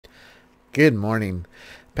Good morning.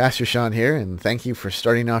 Pastor Sean here, and thank you for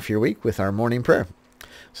starting off your week with our morning prayer.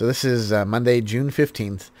 So this is Monday, June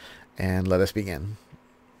 15th, and let us begin.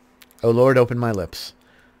 O Lord, open my lips,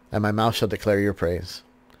 and my mouth shall declare your praise.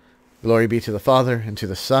 Glory be to the Father, and to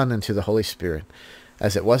the Son, and to the Holy Spirit,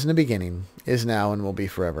 as it was in the beginning, is now, and will be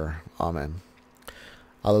forever. Amen.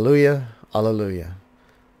 Alleluia, alleluia.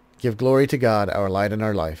 Give glory to God, our light and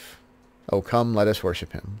our life. O come, let us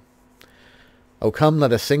worship him. O come,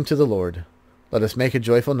 let us sing to the Lord. Let us make a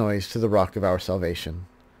joyful noise to the rock of our salvation.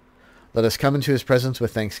 Let us come into his presence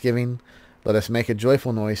with thanksgiving. Let us make a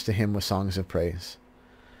joyful noise to him with songs of praise.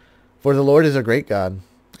 For the Lord is a great God,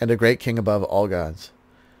 and a great King above all gods.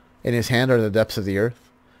 In his hand are the depths of the earth.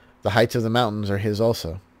 The heights of the mountains are his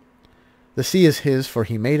also. The sea is his, for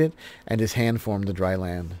he made it, and his hand formed the dry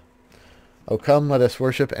land. O come, let us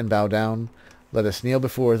worship and bow down. Let us kneel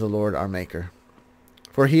before the Lord our Maker.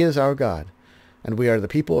 For he is our God, and we are the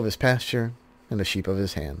people of his pasture, and the sheep of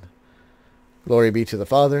his hand. Glory be to the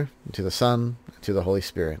Father, and to the Son, and to the Holy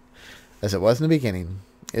Spirit, as it was in the beginning,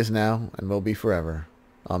 is now, and will be forever.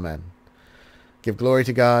 Amen. Give glory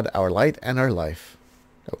to God, our light and our life.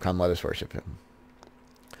 O come, let us worship him.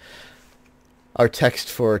 Our text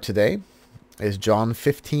for today is John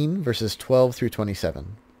 15, verses 12 through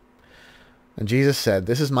 27. And Jesus said,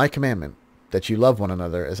 "This is my commandment, that you love one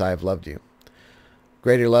another as I have loved you.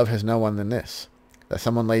 Greater love has no one than this, that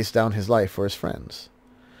someone lays down his life for his friends.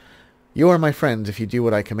 You are my friends if you do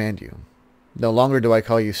what I command you. No longer do I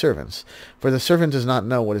call you servants, for the servant does not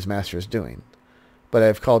know what his master is doing. But I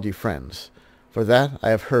have called you friends, for that I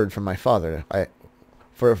have heard from my Father.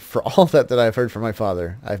 For all that I have heard from my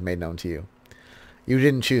Father, I have made known to you. You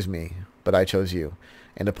didn't choose me, but I chose you,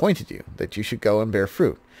 and appointed you, that you should go and bear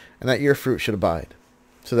fruit, and that your fruit should abide,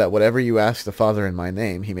 so that whatever you ask the Father in my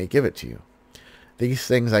name, he may give it to you. These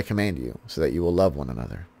things I command you, so that you will love one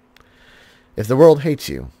another. If the world hates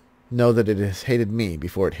you, know that it has hated me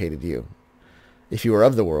before it hated you. If you were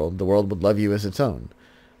of the world would love you as its own.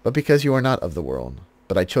 But because you are not of the world,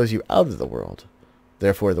 but I chose you out of the world,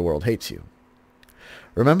 therefore the world hates you.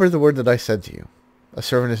 Remember the word that I said to you, a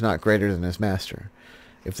servant is not greater than his master.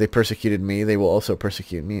 If they persecuted me, they will also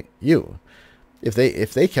persecute you. If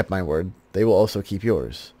they kept my word, they will also keep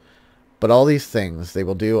yours. But all these things they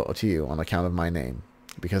will do to you on account of my name,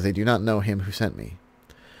 because they do not know him who sent me.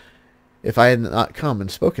 If I had not come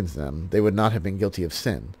and spoken to them, they would not have been guilty of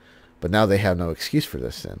sin, but now they have no excuse for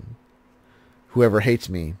this sin. Whoever hates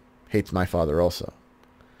me hates my Father also.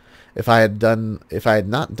 If I had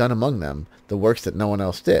not done among them the works that no one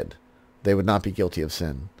else did, they would not be guilty of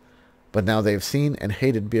sin. But now they have seen and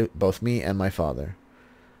hated both me and my Father.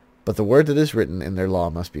 But the word that is written in their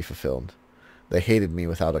law must be fulfilled. They hated me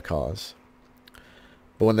without a cause.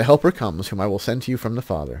 But when the Helper comes, whom I will send to you from the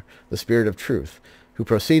Father, the Spirit of truth, who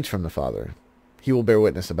proceeds from the Father, he will bear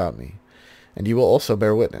witness about me. And you will also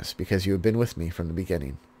bear witness, because you have been with me from the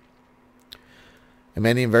beginning." In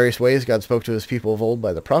many and various ways God spoke to his people of old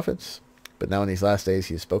by the prophets, but now in these last days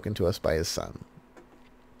he has spoken to us by his Son.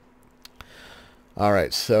 All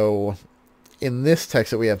right, so in this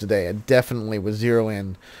text that we have today, I definitely would zero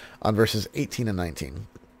in on verses 18 and 19.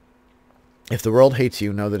 If the world hates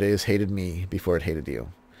you, know that it has hated me before it hated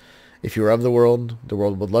you. If you are of the world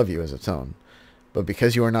would love you as its own. But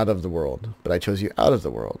because you are not of the world, but I chose you out of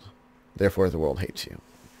the world, therefore the world hates you.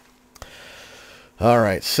 All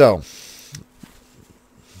right, so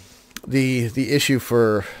the issue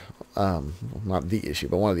for, not the issue,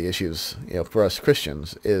 but one of the issues, for us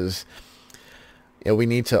Christians is, we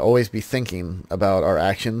need to always be thinking about our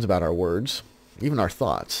actions, about our words, even our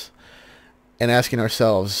thoughts, and asking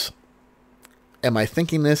ourselves, am I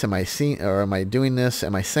thinking this? Am I seeing, or am I doing this?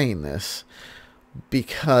 Am I saying this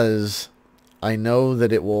because I know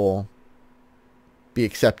that it will be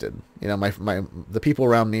accepted? The people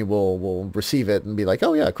around me will receive it and be like,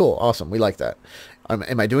 "Oh yeah, cool, awesome, we like that."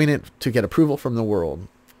 Am I doing it to get approval from the world,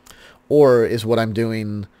 or is what I'm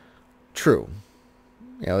doing true?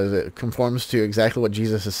 It conforms to exactly what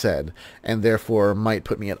Jesus has said, and therefore might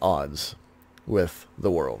put me at odds with the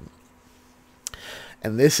world.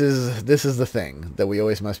 And this is the thing that we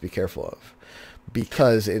always must be careful of,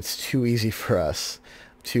 because it's too easy for us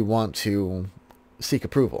to want to seek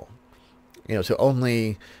approval. To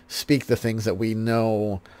only speak the things that we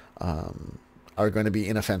know are going to be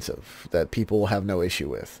inoffensive, that people will have no issue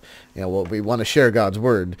with. We want to share God's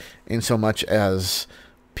word in so much as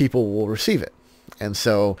people will receive it. And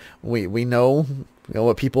so we know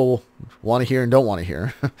what people want to hear and don't want to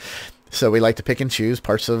hear. So we like to pick and choose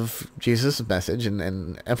parts of Jesus' message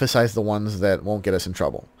and emphasize the ones that won't get us in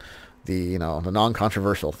trouble, the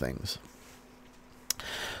non-controversial things.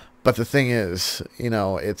 But the thing is,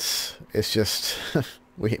 it's just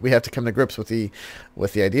we have to come to grips with the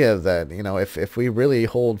idea that, if we really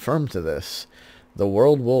hold firm to this, the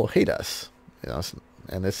world will hate us.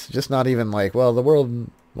 And it's just not even like, well, the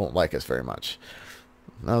world won't like us very much.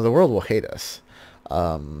 No, the world will hate us.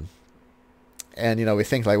 And we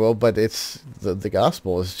think like, well, but it's the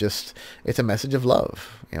gospel is just, it's a message of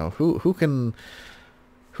love. Who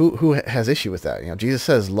has issue with that? Jesus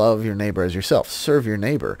says, love your neighbor as yourself, serve your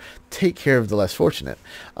neighbor, take care of the less fortunate.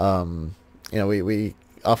 We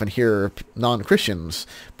often hear non-Christians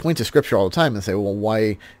point to scripture all the time and say, well,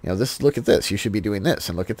 why, look at this, you should be doing this,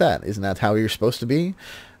 and look at that. Isn't that how you're supposed to be?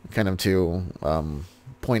 Kind of to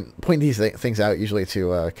point these things out, usually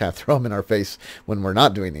to kind of throw them in our face when we're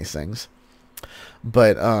not doing these things.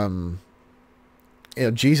 But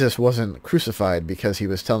Jesus wasn't crucified because he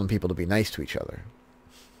was telling people to be nice to each other.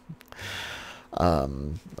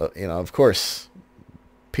 Of course,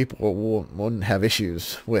 people wouldn't have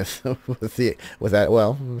issues with that.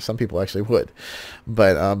 Well, some people actually would,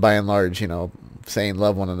 but by and large, saying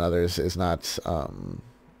love one another is not going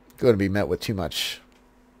to be met with too much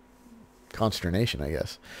consternation, I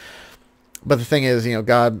guess. But the thing is,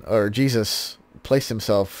 God, or Jesus, placed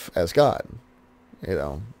himself as God.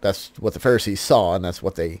 That's what the Pharisees saw, and that's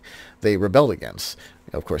what they rebelled against.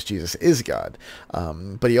 Of course, Jesus is God,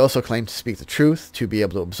 but he also claimed to speak the truth, to be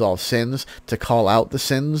able to absolve sins, to call out the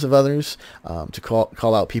sins of others, to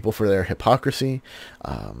call out people for their hypocrisy,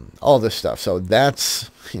 all this stuff. So that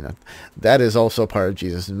is also part of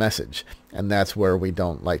Jesus' message, and that's where we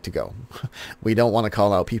don't like to go. We don't want to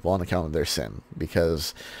call out people on account of their sin,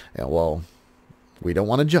 because, we don't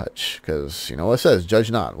want to judge, because, it says,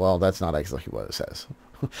 judge not. Well, that's not exactly what it says.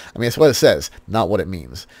 I mean, it's what it says, not what it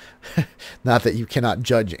means. Not that you cannot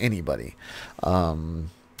judge anybody.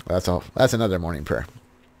 That's all. That's another morning prayer.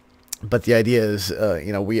 But the idea is,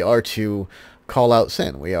 we are to call out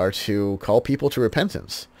sin. We are to call people to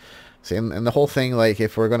repentance. See, and the whole thing, like,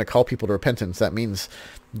 if we're going to call people to repentance, that means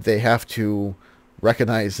they have to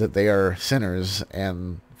recognize that they are sinners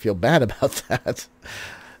and feel bad about that,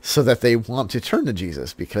 so that they want to turn to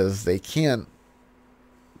Jesus, because they can't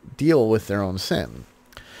deal with their own sin.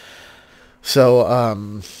 So,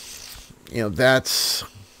 that's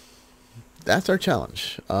our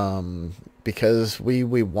challenge, because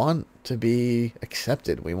we want to be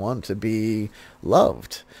accepted. We want to be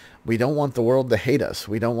loved. We don't want the world to hate us.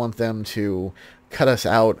 We don't want them to cut us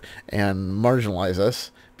out and marginalize us,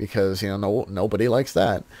 because, nobody likes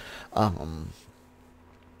that.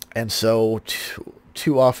 And so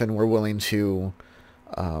too often we're willing to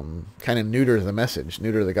kind of neuter the message,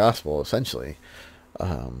 neuter the gospel, essentially.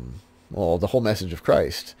 The whole message of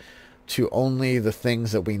Christ, to only the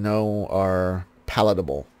things that we know are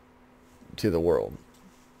palatable to the world.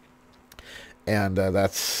 And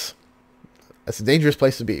that's a dangerous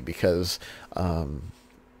place to be, because, once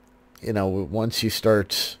you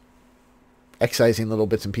start excising little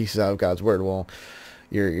bits and pieces out of God's word, well,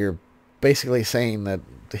 you're basically saying that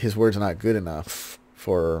his word's not good enough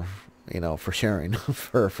for sharing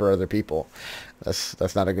for other people.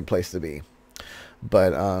 That's not a good place to be.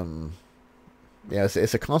 But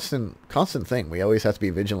it's a constant thing we always have to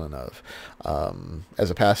be vigilant of.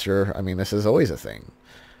 As a pastor, I mean, this is always a thing.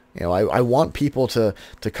 I want people to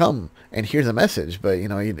come and hear the message, but you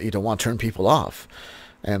don't want to turn people off.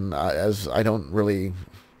 And as I don't really,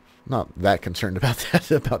 not that concerned about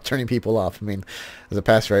that, about turning people off. I mean, as a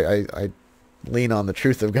pastor, I lean on the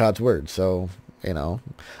truth of God's word. So,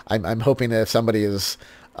 I'm hoping that if somebody is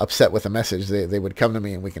upset with a message, they would come to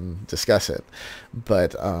me and we can discuss it.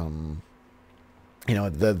 But,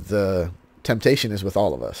 the temptation is with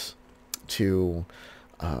all of us to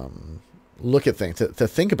look at things, to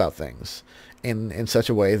think about things in such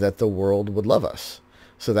a way that the world would love us.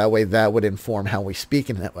 So that way that would inform how we speak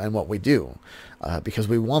and what we do. Because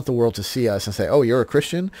we want the world to see us and say, oh, you're a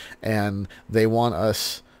Christian, and they want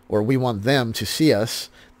us, or we want them to see us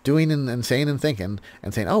doing and saying and thinking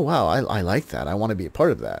and saying, oh, wow, I like that. I want to be a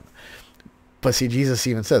part of that. But see, Jesus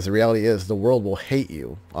even says the reality is the world will hate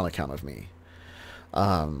you on account of me.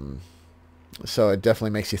 So it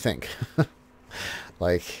definitely makes you think,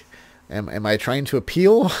 like, am I trying to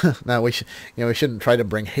appeal? No, we shouldn't try to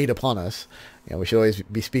bring hate upon us. We should always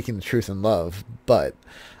be speaking the truth in love. But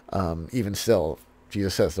even still,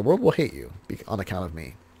 Jesus says the world will hate you on account of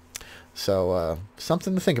me. So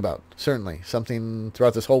something to think about, certainly. Something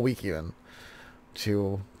throughout this whole week even,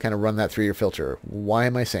 to kind of run that through your filter. Why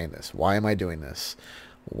am I saying this? Why am I doing this?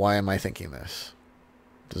 Why am I thinking this?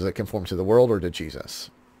 Does it conform to the world or to Jesus?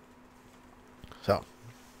 So,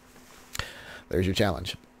 there's your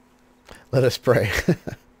challenge. Let us pray.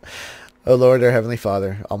 O Lord, our Heavenly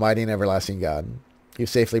Father, Almighty and everlasting God, you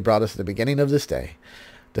safely brought us to the beginning of this day.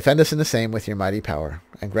 Defend us in the same with your mighty power,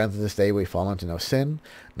 and grant that this day we fall into no sin,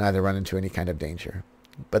 neither run into any kind of danger,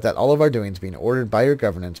 but that all of our doings, being ordered by your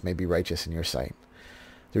governance, may be righteous in your sight.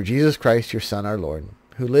 Through Jesus Christ, your Son, our Lord,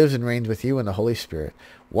 who lives and reigns with you in the Holy Spirit,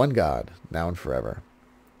 one God, now and forever.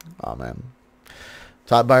 Amen.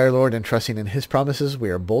 Taught by our Lord and trusting in his promises,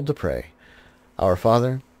 we are bold to pray, Our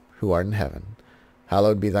Father, who art in heaven,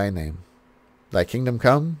 hallowed be thy name. Thy kingdom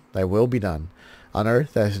come, thy will be done, on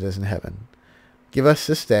earth as it is in heaven. Give us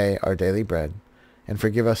this day our daily bread, and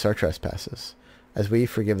forgive us our trespasses, as we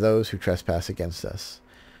forgive those who trespass against us.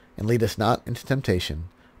 And lead us not into temptation,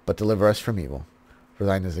 but deliver us from evil. For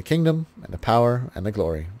thine is the kingdom, and the power, and the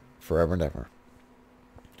glory, forever and ever.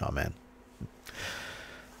 Amen.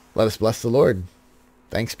 Let us bless the Lord.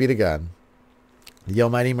 Thanks be to God. The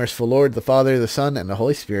Almighty, merciful Lord, the Father, the Son, and the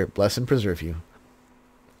Holy Spirit, bless and preserve you.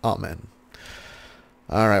 Amen.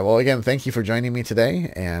 All right. Well, again, thank you for joining me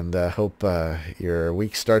today, and hope your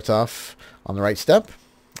week starts off on the right step,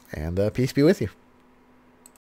 and peace be with you.